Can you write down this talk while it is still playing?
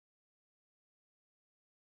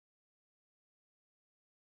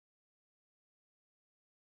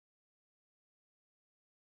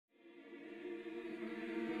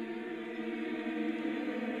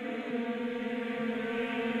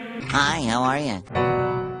Hi, how are you?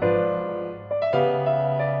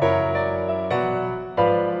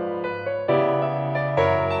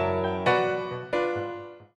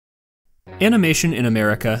 Animation in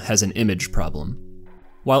America has an image problem.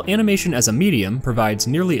 While animation as a medium provides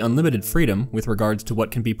nearly unlimited freedom with regards to what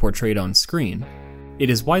can be portrayed on screen, it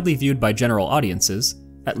is widely viewed by general audiences,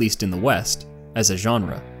 at least in the West, as a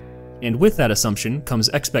genre. And with that assumption comes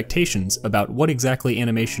expectations about what exactly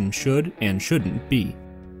animation should and shouldn't be.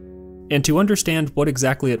 And to understand what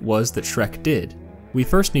exactly it was that Shrek did, we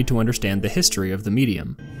first need to understand the history of the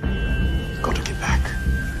medium. Got to get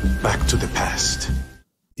back to the past.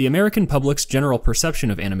 The American public's general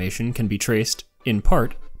perception of animation can be traced, in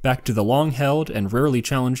part, back to the long-held and rarely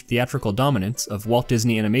challenged theatrical dominance of Walt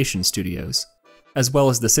Disney Animation Studios, as well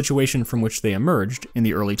as the situation from which they emerged in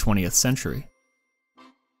the early 20th century.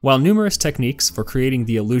 While numerous techniques for creating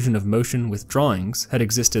the illusion of motion with drawings had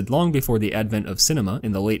existed long before the advent of cinema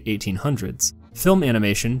in the late 1800s, film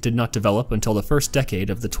animation did not develop until the first decade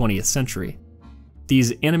of the 20th century.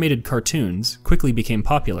 These animated cartoons quickly became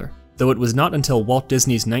popular, though it was not until Walt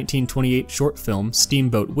Disney's 1928 short film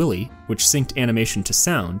Steamboat Willie, which synced animation to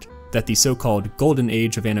sound, that the so-called Golden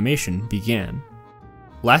Age of animation began.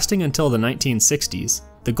 Lasting until the 1960s,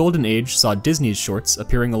 the Golden Age saw Disney's shorts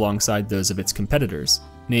appearing alongside those of its competitors,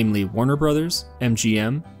 namely Warner Brothers,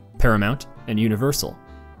 MGM, Paramount, and Universal.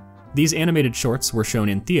 These animated shorts were shown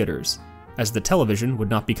in theaters, as the television would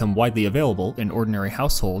not become widely available in ordinary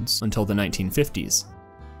households until the 1950s.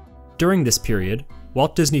 During this period,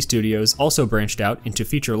 Walt Disney Studios also branched out into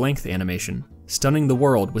feature-length animation, stunning the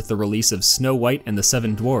world with the release of Snow White and the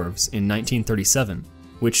Seven Dwarfs in 1937,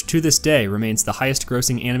 which to this day remains the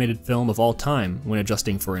highest-grossing animated film of all time when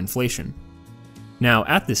adjusting for inflation. Now,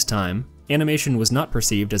 at this time, animation was not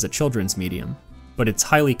perceived as a children's medium, but its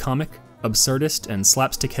highly comic, absurdist, and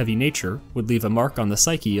slapstick-heavy nature would leave a mark on the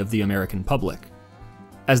psyche of the American public.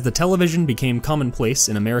 As the television became commonplace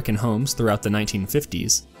in American homes throughout the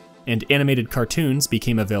 1950s, and animated cartoons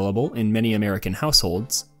became available in many American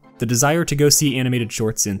households, the desire to go see animated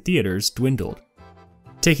shorts in theaters dwindled.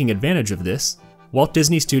 Taking advantage of this, Walt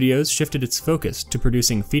Disney Studios shifted its focus to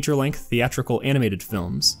producing feature-length theatrical animated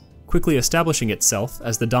films, quickly establishing itself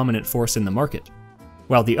as the dominant force in the market,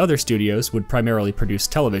 while the other studios would primarily produce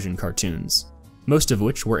television cartoons, most of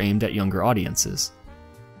which were aimed at younger audiences.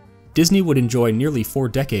 Disney would enjoy nearly 4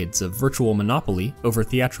 decades of virtual monopoly over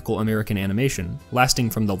theatrical American animation, lasting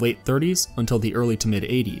from the late 30s until the early to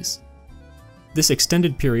mid-80s. This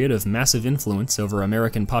extended period of massive influence over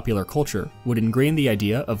American popular culture would ingrain the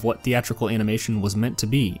idea of what theatrical animation was meant to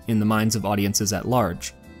be in the minds of audiences at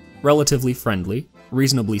large: relatively friendly,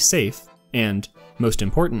 reasonably safe, and, most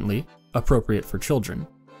importantly, appropriate for children.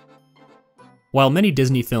 While many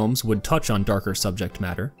Disney films would touch on darker subject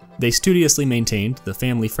matter, they studiously maintained the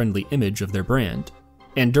family-friendly image of their brand,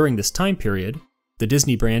 and during this time period, the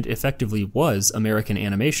Disney brand effectively was American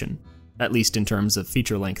animation, at least in terms of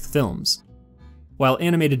feature-length films. While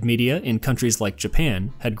animated media in countries like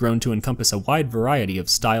Japan had grown to encompass a wide variety of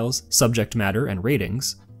styles, subject matter, and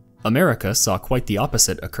ratings, America saw quite the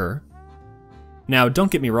opposite occur. Now,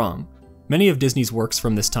 don't get me wrong, many of Disney's works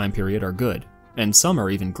from this time period are good, and some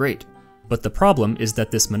are even great. But the problem is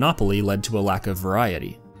that this monopoly led to a lack of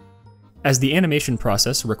variety. As the animation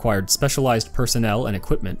process required specialized personnel and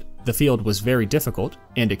equipment, the field was very difficult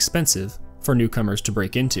and expensive for newcomers to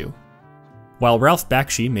break into. While Ralph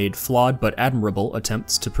Bakshi made flawed but admirable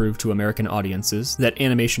attempts to prove to American audiences that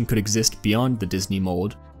animation could exist beyond the Disney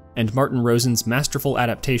mold, and Martin Rosen's masterful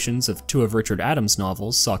adaptations of 2 of Richard Adams'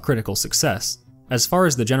 novels saw critical success, as far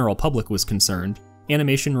as the general public was concerned,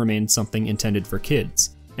 animation remained something intended for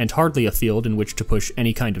kids, and hardly a field in which to push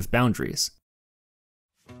any kind of boundaries.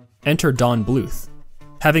 Enter Don Bluth.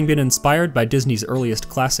 Having been inspired by Disney's earliest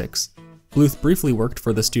classics, Bluth briefly worked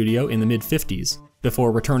for the studio in the mid-50s,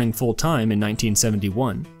 before returning full-time in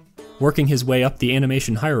 1971, working his way up the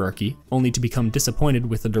animation hierarchy only to become disappointed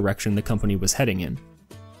with the direction the company was heading in.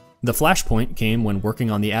 The flashpoint came when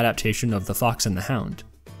working on the adaptation of The Fox and the Hound.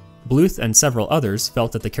 Bluth and several others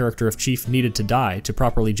felt that the character of Chief needed to die to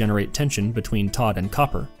properly generate tension between Todd and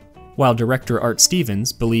Copper, while director Art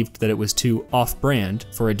Stevens believed that it was too off-brand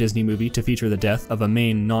for a Disney movie to feature the death of a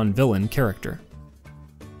main non-villain character.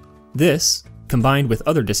 This, combined with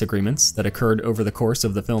other disagreements that occurred over the course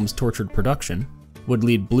of the film's tortured production, would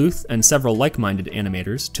lead Bluth and several like-minded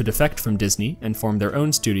animators to defect from Disney and form their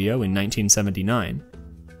own studio in 1979.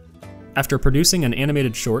 After producing an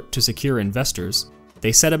animated short to secure investors,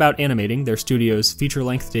 they set about animating their studio's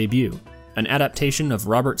feature-length debut, an adaptation of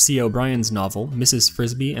Robert C. O'Brien's novel Mrs.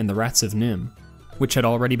 Frisby and the Rats of Nim, which had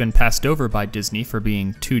already been passed over by Disney for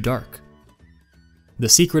being too dark. The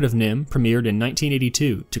Secret of Nim premiered in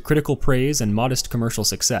 1982 to critical praise and modest commercial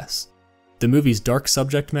success. The movie's dark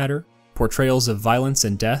subject matter, portrayals of violence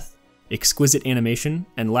and death, exquisite animation,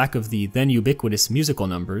 and lack of the then ubiquitous musical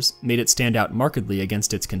numbers made it stand out markedly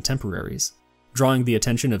against its contemporaries, drawing the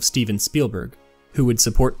attention of Steven Spielberg, who would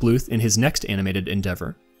support Bluth in his next animated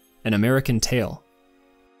endeavor, An American Tail.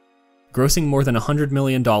 Grossing more than $100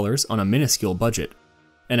 million on a minuscule budget,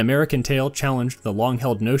 An American Tail challenged the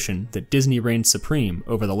long-held notion that Disney reigned supreme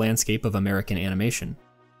over the landscape of American animation.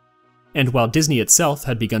 And while Disney itself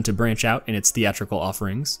had begun to branch out in its theatrical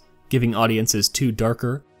offerings, giving audiences two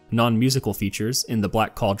darker, non-musical features in The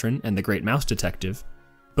Black Cauldron and The Great Mouse Detective,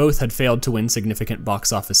 both had failed to win significant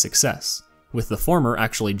box office success, with the former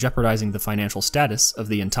actually jeopardizing the financial status of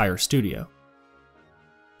the entire studio.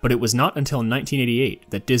 But it was not until 1988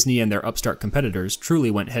 that Disney and their upstart competitors truly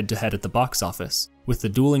went head-to-head at the box office, with the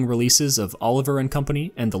dueling releases of Oliver and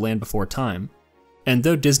Company and The Land Before Time. And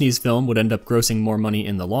though Disney's film would end up grossing more money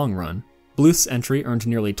in the long run, Bluth's entry earned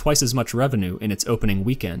nearly twice as much revenue in its opening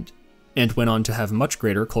weekend, and went on to have much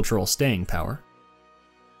greater cultural staying power.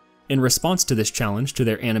 In response to this challenge to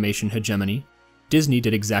their animation hegemony, Disney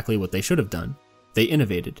did exactly what they should have done. They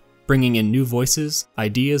innovated, bringing in new voices,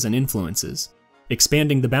 ideas, and influences,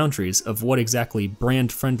 expanding the boundaries of what exactly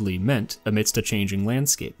brand-friendly meant amidst a changing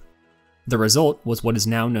landscape. The result was what is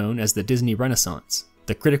now known as the Disney Renaissance,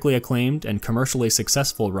 the critically acclaimed and commercially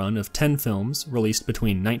successful run of 10 films released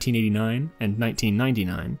between 1989 and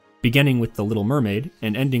 1999, beginning with The Little Mermaid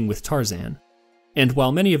and ending with Tarzan. And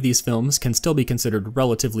while many of these films can still be considered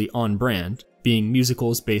relatively on-brand, being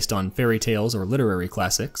musicals based on fairy tales or literary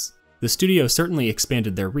classics, the studio certainly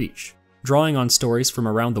expanded their reach, drawing on stories from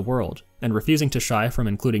around the world and refusing to shy from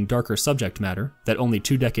including darker subject matter that only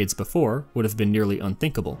 2 decades before would have been nearly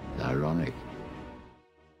unthinkable. Ironic.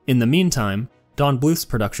 In the meantime, Don Bluth's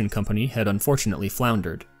production company had unfortunately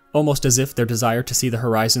floundered, almost as if their desire to see the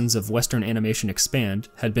horizons of Western animation expand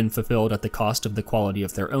had been fulfilled at the cost of the quality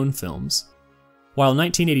of their own films. While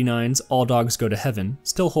 1989's All Dogs Go to Heaven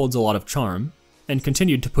still holds a lot of charm, and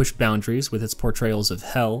continued to push boundaries with its portrayals of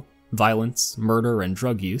hell, violence, murder, and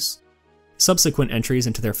drug use, subsequent entries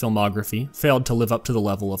into their filmography failed to live up to the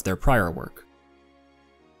level of their prior work.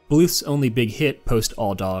 Bluth's only big hit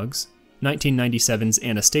post-All Dogs, 1997's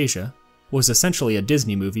Anastasia, was essentially a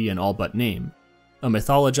Disney movie in all but name, a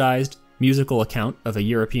mythologized, musical account of a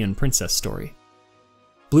European princess story.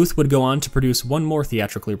 Bluth would go on to produce one more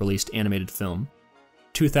theatrically released animated film,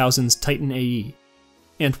 2000's Titan A.E.,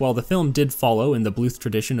 and while the film did follow in the Bluth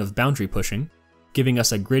tradition of boundary pushing, giving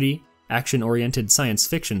us a gritty, action-oriented science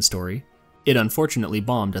fiction story, it unfortunately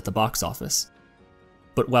bombed at the box office.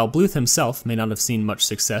 But while Bluth himself may not have seen much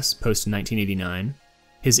success post-1989,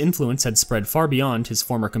 his influence had spread far beyond his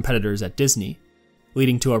former competitors at Disney,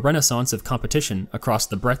 leading to a renaissance of competition across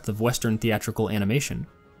the breadth of Western theatrical animation.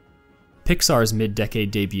 Pixar's mid-decade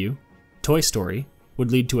debut, Toy Story,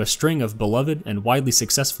 would lead to a string of beloved and widely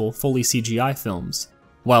successful fully CGI films,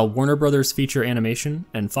 while Warner Bros. Feature Animation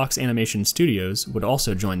and Fox Animation Studios would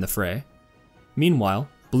also join the fray. Meanwhile,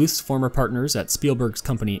 Bluth's former partners at Spielberg's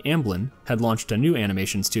company Amblin had launched a new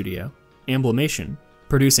animation studio, Amblimation,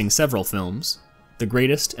 producing several films, the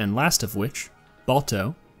greatest and last of which,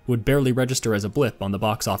 Balto, would barely register as a blip on the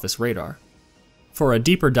box office radar. For a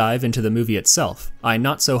deeper dive into the movie itself, I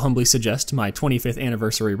not so humbly suggest my 25th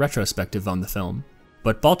anniversary retrospective on the film,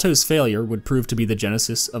 but Balto's failure would prove to be the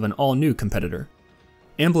genesis of an all-new competitor.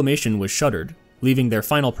 Amblimation was shuttered, leaving their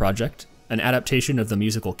final project, an adaptation of the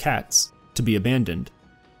musical Cats, to be abandoned,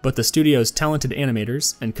 but the studio's talented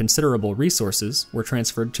animators and considerable resources were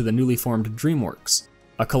transferred to the newly formed DreamWorks,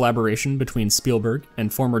 a collaboration between Spielberg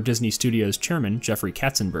and former Disney Studios chairman Jeffrey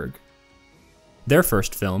Katzenberg. Their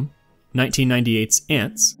first film, 1998's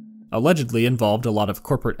Ants, allegedly involved a lot of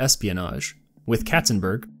corporate espionage, with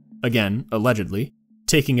Katzenberg, again allegedly,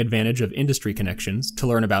 taking advantage of industry connections to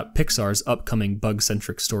learn about Pixar's upcoming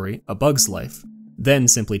bug-centric story, A Bug's Life, then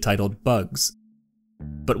simply titled Bugs.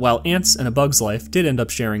 But while Ants and A Bug's Life did end up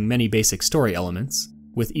sharing many basic story elements,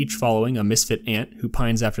 with each following a misfit ant who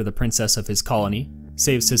pines after the princess of his colony,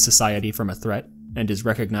 saves his society from a threat, and is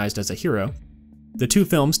recognized as a hero, the two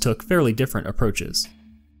films took fairly different approaches.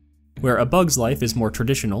 Where A Bug's Life is more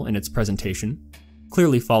traditional in its presentation,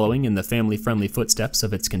 clearly following in the family-friendly footsteps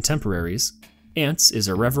of its contemporaries, Ants is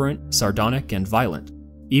irreverent, sardonic, and violent,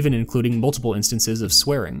 even including multiple instances of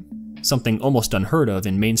swearing, something almost unheard of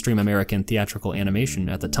in mainstream American theatrical animation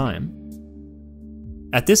at the time.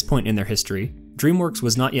 At this point in their history, DreamWorks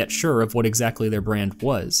was not yet sure of what exactly their brand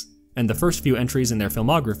was, and the first few entries in their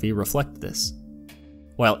filmography reflect this.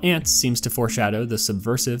 While Ants seems to foreshadow the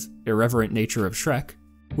subversive, irreverent nature of Shrek,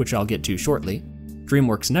 which I'll get to shortly,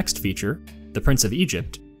 DreamWorks' next feature, The Prince of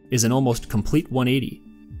Egypt, is an almost complete 180.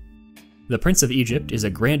 The Prince of Egypt is a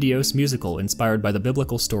grandiose musical inspired by the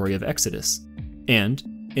biblical story of Exodus, and,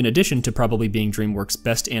 in addition to probably being DreamWorks'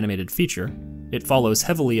 best animated feature, it follows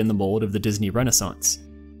heavily in the mold of the Disney Renaissance.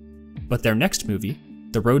 But their next movie,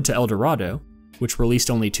 The Road to El Dorado, which released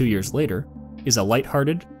only 2 years later, is a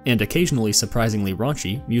lighthearted and occasionally surprisingly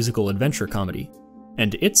raunchy musical adventure comedy,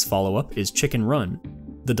 and its follow-up is Chicken Run,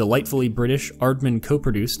 the delightfully British Aardman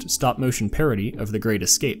co-produced stop-motion parody of The Great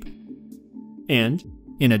Escape. And,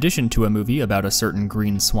 in addition to a movie about a certain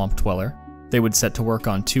green swamp dweller, they would set to work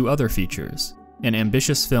on 2 other features, an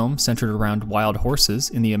ambitious film centered around wild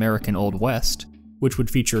horses in the American Old West, which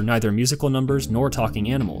would feature neither musical numbers nor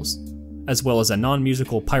talking animals, as well as a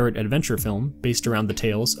non-musical pirate adventure film based around the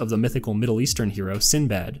tales of the mythical Middle Eastern hero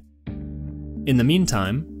Sinbad. In the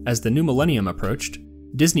meantime, as the new millennium approached,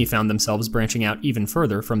 Disney found themselves branching out even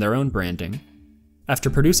further from their own branding. After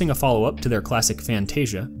producing a follow-up to their classic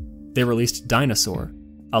Fantasia, they released Dinosaur,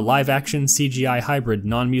 a live-action CGI hybrid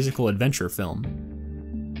non-musical adventure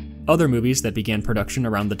film. Other movies that began production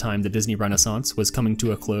around the time the Disney Renaissance was coming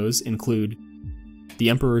to a close include The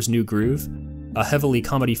Emperor's New Groove, a heavily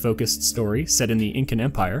comedy-focused story set in the Incan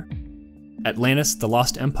Empire, Atlantis: The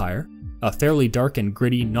Lost Empire, a fairly dark and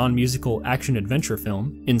gritty non-musical action-adventure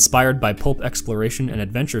film inspired by pulp exploration and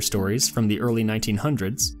adventure stories from the early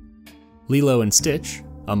 1900s, Lilo and Stitch,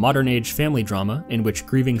 a modern-age family drama in which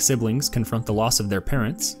grieving siblings confront the loss of their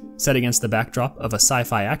parents, set against the backdrop of a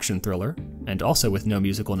sci-fi action thriller, and also with no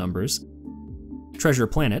musical numbers, Treasure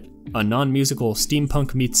Planet, a non-musical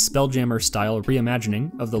steampunk meets Spelljammer-style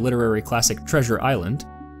reimagining of the literary classic Treasure Island,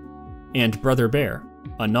 and Brother Bear,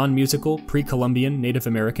 a non-musical pre-Columbian Native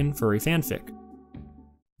American furry fanfic.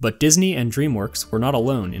 But Disney and DreamWorks were not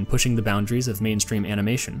alone in pushing the boundaries of mainstream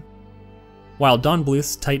animation. While Don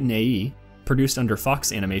Bluth's Titan AE, produced under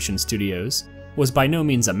Fox Animation Studios, was by no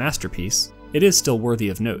means a masterpiece, it is still worthy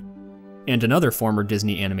of note. And another former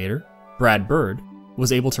Disney animator, Brad Bird,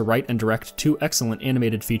 was able to write and direct 2 excellent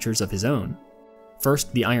animated features of his own.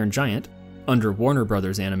 First, The Iron Giant, under Warner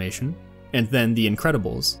Brothers Animation, and then The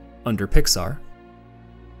Incredibles, under Pixar.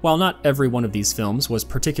 While not every one of these films was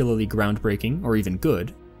particularly groundbreaking or even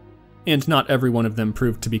good, and not every one of them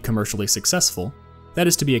proved to be commercially successful, that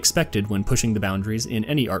is to be expected when pushing the boundaries in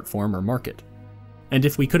any art form or market. And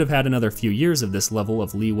if we could have had another few years of this level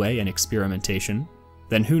of leeway and experimentation,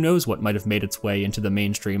 then who knows what might have made its way into the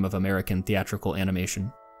mainstream of American theatrical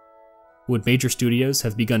animation. Would major studios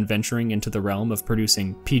have begun venturing into the realm of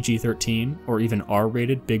producing PG-13 or even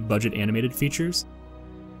R-rated big-budget animated features?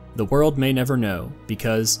 The world may never know,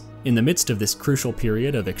 because, in the midst of this crucial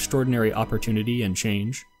period of extraordinary opportunity and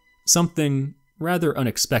change, something rather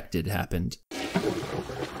unexpected happened.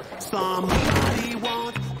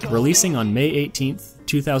 Releasing on May 18th,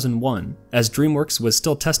 2001, as DreamWorks was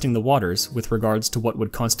still testing the waters with regards to what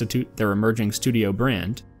would constitute their emerging studio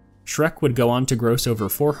brand, Shrek would go on to gross over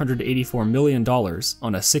 $484 million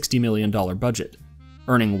on a $60 million budget,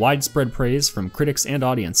 earning widespread praise from critics and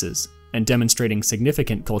audiences, and demonstrating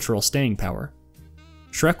significant cultural staying power.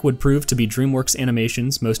 Shrek would prove to be DreamWorks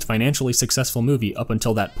Animation's most financially successful movie up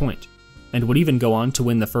until that point, and would even go on to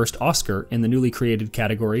win the first Oscar in the newly created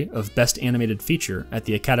category of Best Animated Feature at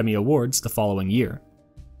the Academy Awards the following year.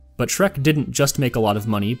 But Shrek didn't just make a lot of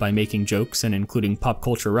money by making jokes and including pop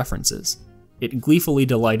culture references. It gleefully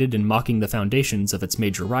delighted in mocking the foundations of its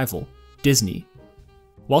major rival, Disney.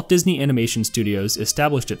 Walt Disney Animation Studios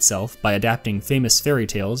established itself by adapting famous fairy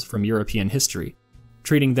tales from European history,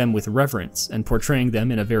 treating them with reverence and portraying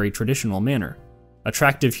them in a very traditional manner.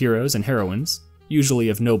 Attractive heroes and heroines, usually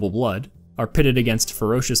of noble blood, are pitted against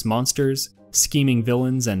ferocious monsters, scheming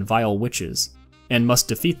villains, and vile witches, and must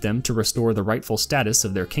defeat them to restore the rightful status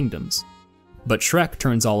of their kingdoms. But Shrek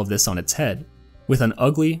turns all of this on its head, with an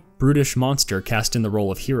ugly, brutish monster cast in the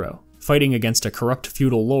role of hero, fighting against a corrupt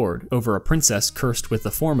feudal lord over a princess cursed with the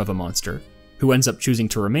form of a monster, who ends up choosing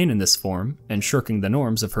to remain in this form and shirking the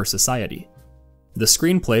norms of her society. The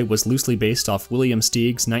screenplay was loosely based off William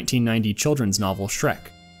Steig's 1990 children's novel Shrek,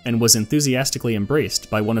 and was enthusiastically embraced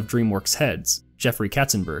by one of DreamWorks' heads, Jeffrey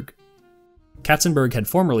Katzenberg. Katzenberg had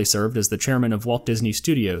formerly served as the chairman of Walt Disney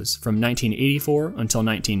Studios from 1984 until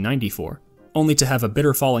 1994, only to have a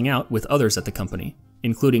bitter falling out with others at the company,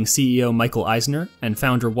 including CEO Michael Eisner and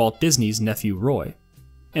founder Walt Disney's nephew Roy.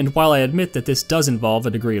 And while I admit that this does involve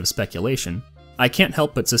a degree of speculation, I can't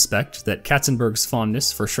help but suspect that Katzenberg's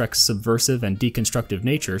fondness for Shrek's subversive and deconstructive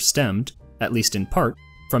nature stemmed, at least in part,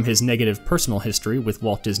 from his negative personal history with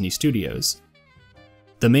Walt Disney Studios.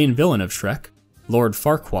 The main villain of Shrek, Lord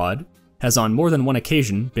Farquaad, has on more than one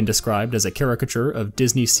occasion been described as a caricature of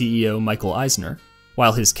Disney CEO Michael Eisner,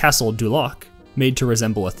 while his Castle du Lac, made to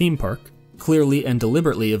resemble a theme park, clearly and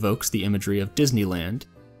deliberately evokes the imagery of Disneyland.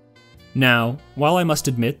 Now, while I must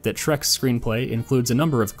admit that Shrek's screenplay includes a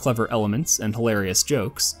number of clever elements and hilarious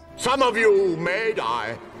jokes, some of you may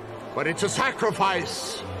die, but it's a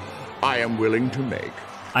sacrifice I am willing to make.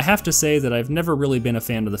 I have to say that I've never really been a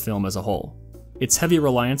fan of the film as a whole. Its heavy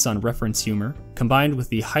reliance on reference humor, combined with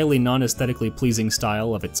the highly non-aesthetically pleasing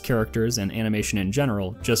style of its characters and animation in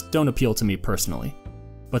general, just don't appeal to me personally.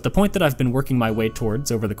 But the point that I've been working my way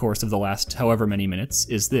towards over the course of the last however many minutes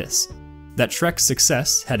is this: that Shrek's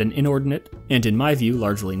success had an inordinate, and in my view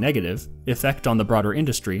largely negative, effect on the broader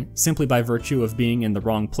industry simply by virtue of being in the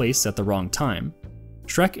wrong place at the wrong time.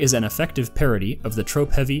 Shrek is an effective parody of the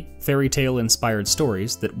trope-heavy, fairy tale-inspired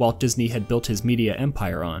stories that Walt Disney had built his media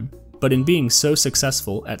empire on, but in being so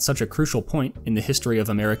successful at such a crucial point in the history of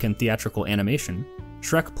American theatrical animation,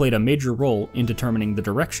 Shrek played a major role in determining the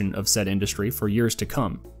direction of said industry for years to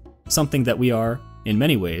come, something that we are, in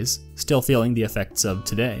many ways, still feeling the effects of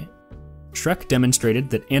today. Shrek demonstrated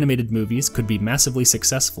that animated movies could be massively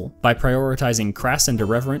successful by prioritizing crass and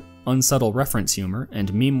irreverent, unsubtle reference humor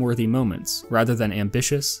and meme-worthy moments rather than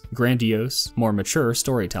ambitious, grandiose, more mature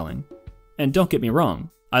storytelling. And don't get me wrong,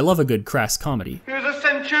 I love a good crass comedy. He was a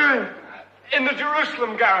centurion in the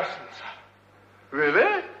Jerusalem garrisons.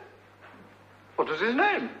 Really? What was his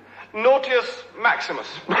name? Nautius Maximus.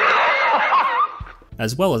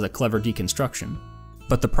 As well as a clever deconstruction.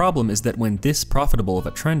 But the problem is that when this profitable of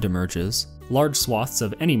a trend emerges, large swaths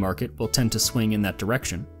of any market will tend to swing in that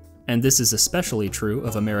direction, and this is especially true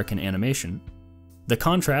of American animation. The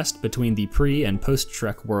contrast between the pre- and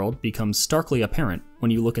post-Shrek world becomes starkly apparent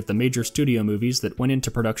when you look at the major studio movies that went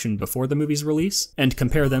into production before the movie's release, and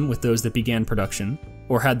compare them with those that began production,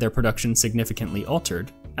 or had their production significantly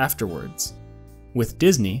altered, afterwards. With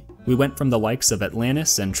Disney, we went from the likes of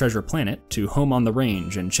Atlantis and Treasure Planet to Home on the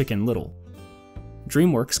Range and Chicken Little.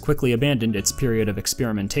 DreamWorks quickly abandoned its period of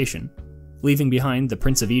experimentation, leaving behind The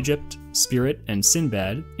Prince of Egypt, Spirit, and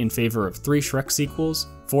Sinbad in favor of 3 Shrek sequels,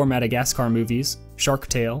 4 Madagascar movies, Shark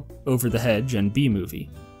Tale, Over the Hedge, and B-Movie.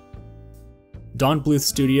 Don Bluth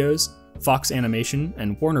Studios, Fox Animation,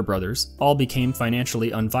 and Warner Brothers all became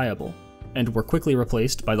financially unviable, and were quickly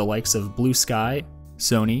replaced by the likes of Blue Sky,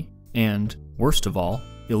 Sony, and, worst of all,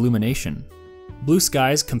 Illumination. Blue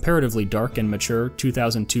Sky's comparatively dark and mature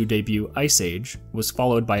 2002 debut Ice Age was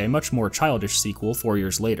followed by a much more childish sequel 4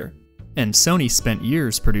 years later. And Sony spent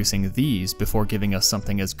years producing these before giving us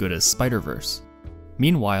something as good as Spider-Verse.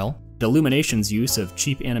 Meanwhile, Illumination's use of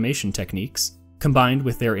cheap animation techniques, combined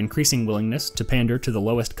with their increasing willingness to pander to the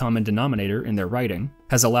lowest common denominator in their writing,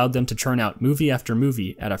 has allowed them to churn out movie after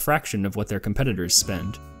movie at a fraction of what their competitors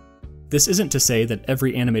spend. This isn't to say that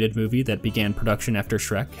every animated movie that began production after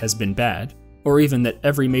Shrek has been bad, or even that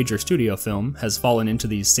every major studio film has fallen into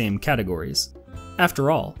these same categories.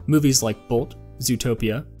 After all, movies like Bolt,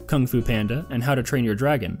 Zootopia, Kung Fu Panda, and How to Train Your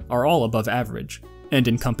Dragon are all above average, and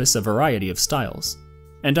encompass a variety of styles.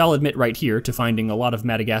 And I'll admit right here to finding a lot of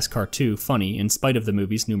Madagascar 2 funny in spite of the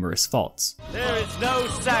movie's numerous faults. There is no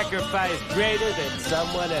sacrifice greater than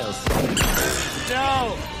someone else.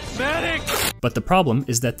 No! Medic! But the problem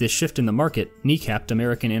is that this shift in the market kneecapped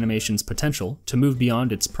American animation's potential to move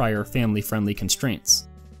beyond its prior family-friendly constraints.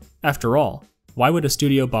 After all, why would a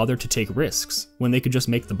studio bother to take risks when they could just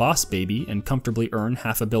make The Boss Baby and comfortably earn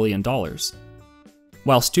 $500 million?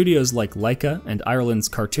 While studios like Laika and Ireland's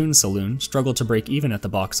Cartoon Saloon struggle to break even at the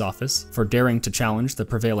box office for daring to challenge the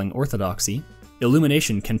prevailing orthodoxy,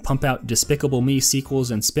 Illumination can pump out Despicable Me sequels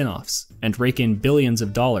and spin-offs, and rake in billions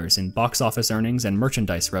of dollars in box office earnings and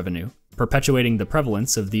merchandise revenue, perpetuating the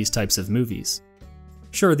prevalence of these types of movies.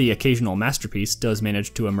 Sure, the occasional masterpiece does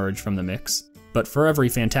manage to emerge from the mix, but for every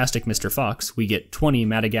Fantastic Mr. Fox, we get 20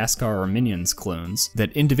 Madagascar or Minions clones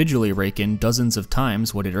that individually rake in dozens of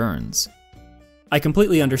times what it earns. I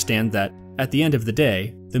completely understand that, at the end of the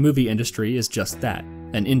day, the movie industry is just that,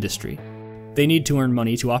 an industry. They need to earn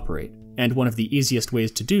money to operate, and one of the easiest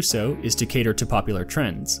ways to do so is to cater to popular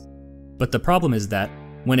trends. But the problem is that,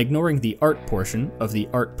 when ignoring the art portion of the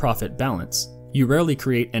art-profit balance, you rarely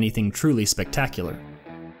create anything truly spectacular.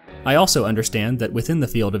 I also understand that within the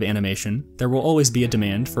field of animation, there will always be a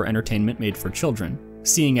demand for entertainment made for children,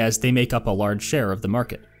 seeing as they make up a large share of the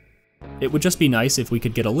market. It would just be nice if we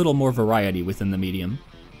could get a little more variety within the medium,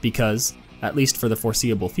 because, at least for the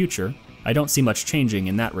foreseeable future, I don't see much changing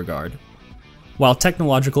in that regard. While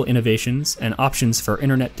technological innovations and options for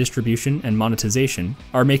internet distribution and monetization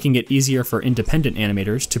are making it easier for independent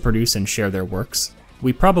animators to produce and share their works,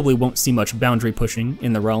 we probably won't see much boundary pushing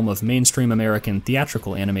in the realm of mainstream American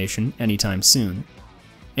theatrical animation anytime soon.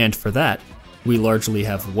 And for that, we largely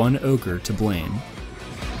have one ogre to blame.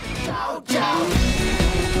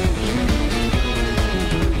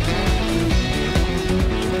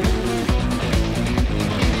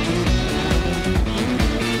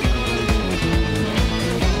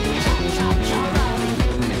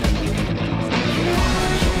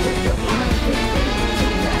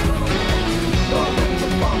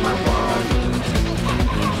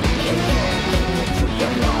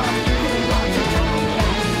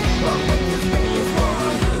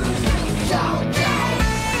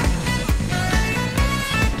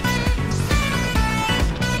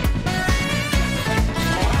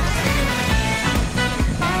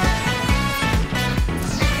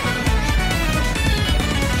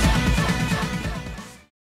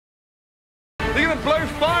 They're gonna blow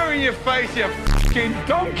fire in your face, you f***ing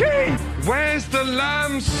donkey! Where's the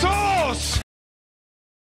lamb sauce?